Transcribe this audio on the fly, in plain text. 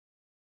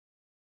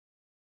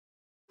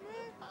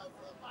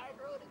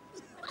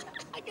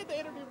get to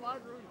interview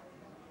Martyn Rooney.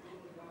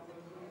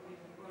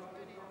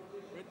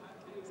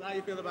 So how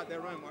you feel about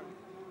that run,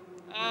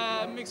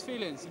 Martyn? Mixed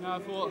feelings. You know, I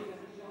thought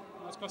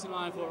I was crossing the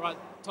line. I thought, right,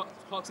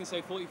 clock's gonna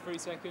say 43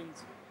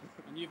 seconds,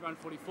 and you've run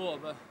 44.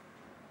 But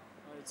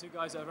the two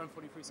guys that have run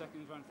 43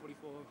 seconds ran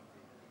 44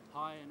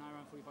 high, and I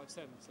ran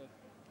 45.7. So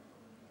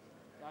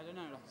I don't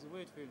know. Like, it's a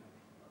weird feeling.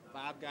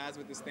 5 guys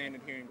with the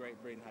standard here in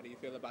Great Britain. How do you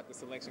feel about the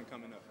selection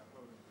coming up?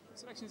 The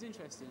selection is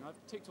interesting. I've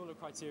ticked all the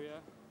criteria.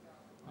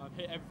 I've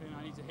hit everything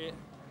I need to hit.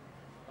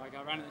 Like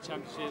I ran at the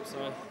championships, so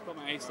I got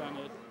my A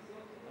standard.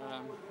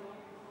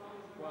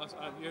 What else?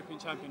 I'm European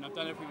champion. I've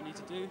done everything I need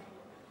to do.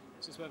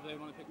 It's just whether they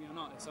want to pick me or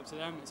not. It's up to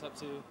them. It's up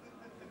to the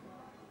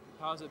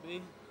powers that be,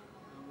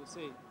 and we'll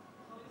see.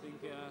 I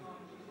think,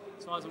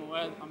 as far as I'm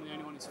aware, I'm the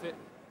only one who's fit.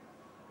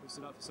 Who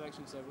stood up for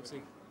selection, so we'll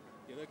see.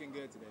 You're looking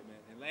good today, man.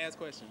 And last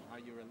question: are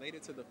you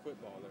related to the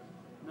footballer?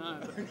 No,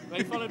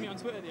 they followed me on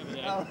Twitter the other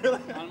day. Oh,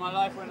 really? And my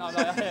life went like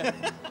I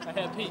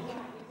hit a peak.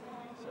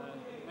 So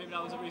maybe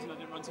that was the reason I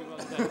didn't run too well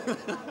today.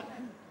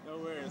 No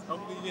worries.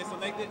 Hopefully you get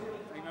selected.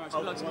 Thank you very much.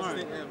 Good luck tomorrow.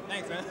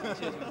 Thanks, man.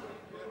 Cheers, man.